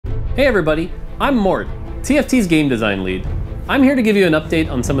Hey everybody, I'm Mort, TFT's game design lead. I'm here to give you an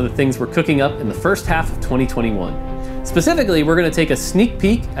update on some of the things we're cooking up in the first half of 2021. Specifically, we're going to take a sneak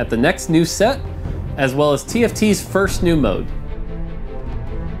peek at the next new set, as well as TFT's first new mode.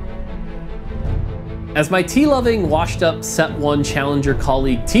 As my tea-loving, washed-up Set 1 Challenger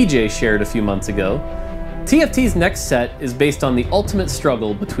colleague TJ shared a few months ago, TFT's next set is based on the ultimate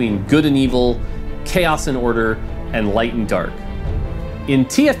struggle between good and evil, chaos and order, and light and dark. In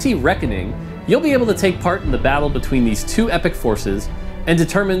TFT Reckoning, you'll be able to take part in the battle between these two epic forces and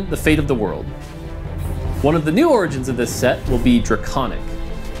determine the fate of the world. One of the new origins of this set will be Draconic.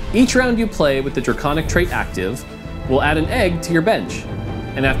 Each round you play with the Draconic trait active will add an egg to your bench,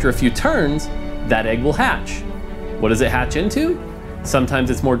 and after a few turns, that egg will hatch. What does it hatch into?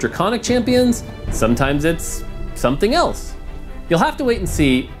 Sometimes it's more Draconic champions, sometimes it's something else. You'll have to wait and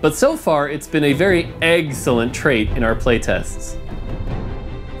see, but so far it's been a very excellent trait in our playtests.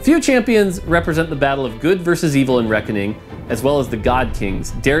 Few champions represent the battle of good versus evil in Reckoning, as well as the God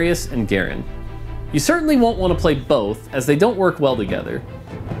Kings, Darius and Garen. You certainly won't want to play both, as they don't work well together.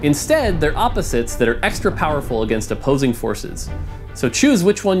 Instead, they're opposites that are extra powerful against opposing forces, so choose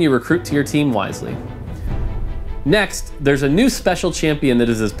which one you recruit to your team wisely. Next, there's a new special champion that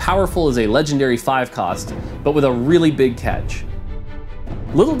is as powerful as a legendary 5-cost, but with a really big catch.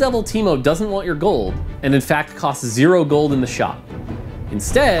 Little Devil Teemo doesn't want your gold, and in fact costs 0 gold in the shop.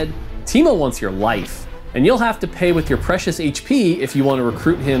 Instead, Teemo wants your life, and you'll have to pay with your precious HP if you want to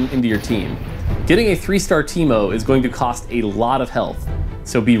recruit him into your team. Getting a 3-star Teemo is going to cost a lot of health,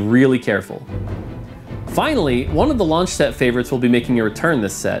 so be really careful. Finally, one of the launch set favorites will be making a return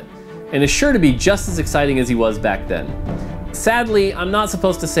this set, and is sure to be just as exciting as he was back then. Sadly, I'm not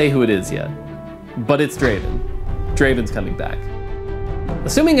supposed to say who it is yet, but it's Draven. Draven's coming back.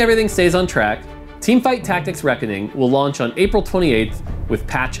 Assuming everything stays on track, Teamfight Tactics Reckoning will launch on April 28th with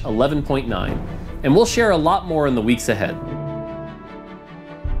patch 11.9, and we'll share a lot more in the weeks ahead.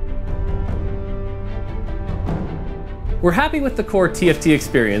 We're happy with the core TFT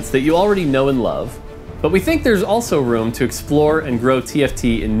experience that you already know and love, but we think there's also room to explore and grow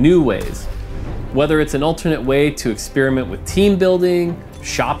TFT in new ways. Whether it's an alternate way to experiment with team building,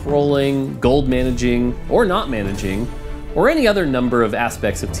 shop rolling, gold managing, or not managing, or any other number of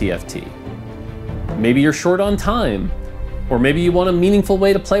aspects of TFT. Maybe you're short on time, or maybe you want a meaningful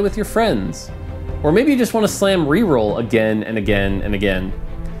way to play with your friends, or maybe you just want to slam reroll again and again and again.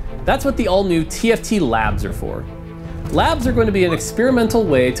 That's what the all-new TFT Labs are for. Labs are going to be an experimental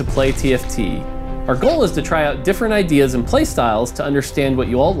way to play TFT. Our goal is to try out different ideas and playstyles to understand what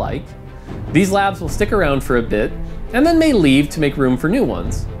you all like. These labs will stick around for a bit, and then may leave to make room for new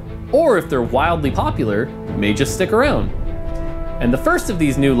ones. Or if they're wildly popular, may just stick around. And the first of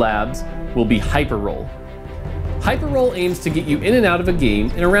these new labs will be Hyper Roll. Hyper Roll aims to get you in and out of a game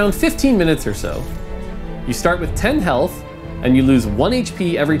in around 15 minutes or so. You start with 10 health, and you lose 1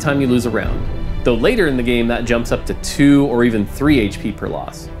 HP every time you lose a round, though later in the game that jumps up to 2 or even 3 HP per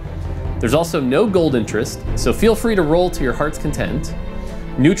loss. There's also no gold interest, so feel free to roll to your heart's content.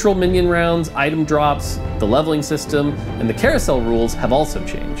 Neutral minion rounds, item drops, the leveling system, and the carousel rules have also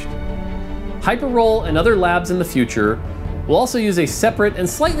changed. Hyper Roll and other labs in the future will also use a separate and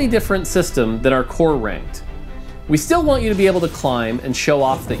slightly different system than our core ranked. We still want you to be able to climb and show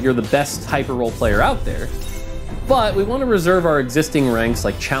off that you're the best Hyper Roll player out there, but we want to reserve our existing ranks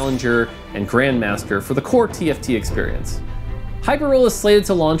like Challenger and Grandmaster for the core TFT experience. Hyper Roll is slated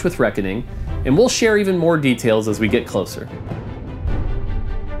to launch with Reckoning, and we'll share even more details as we get closer.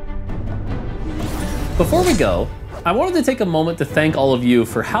 Before we go, I wanted to take a moment to thank all of you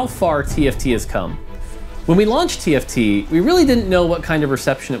for how far TFT has come. When we launched TFT, we really didn't know what kind of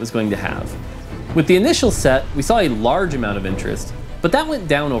reception it was going to have. With the initial set, we saw a large amount of interest, but that went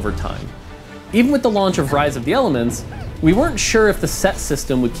down over time. Even with the launch of Rise of the Elements, we weren't sure if the set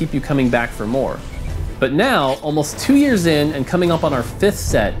system would keep you coming back for more. But now, almost 2 years in and coming up on our 5th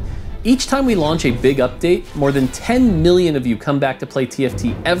set, each time we launch a big update, more than 10 million of you come back to play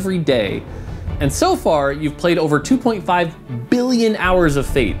TFT every day. And so far, you've played over 2.5 billion hours of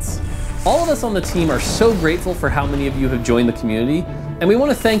Fates. All of us on the team are so grateful for how many of you have joined the community, and we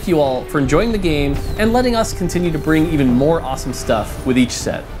want to thank you all for enjoying the game and letting us continue to bring even more awesome stuff with each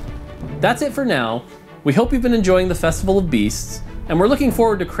set. That's it for now. We hope you've been enjoying the Festival of Beasts, and we're looking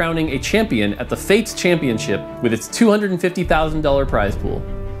forward to crowning a champion at the Fates Championship with its $250,000 prize pool.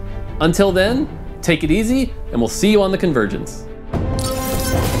 Until then, take it easy, and we'll see you on the Convergence.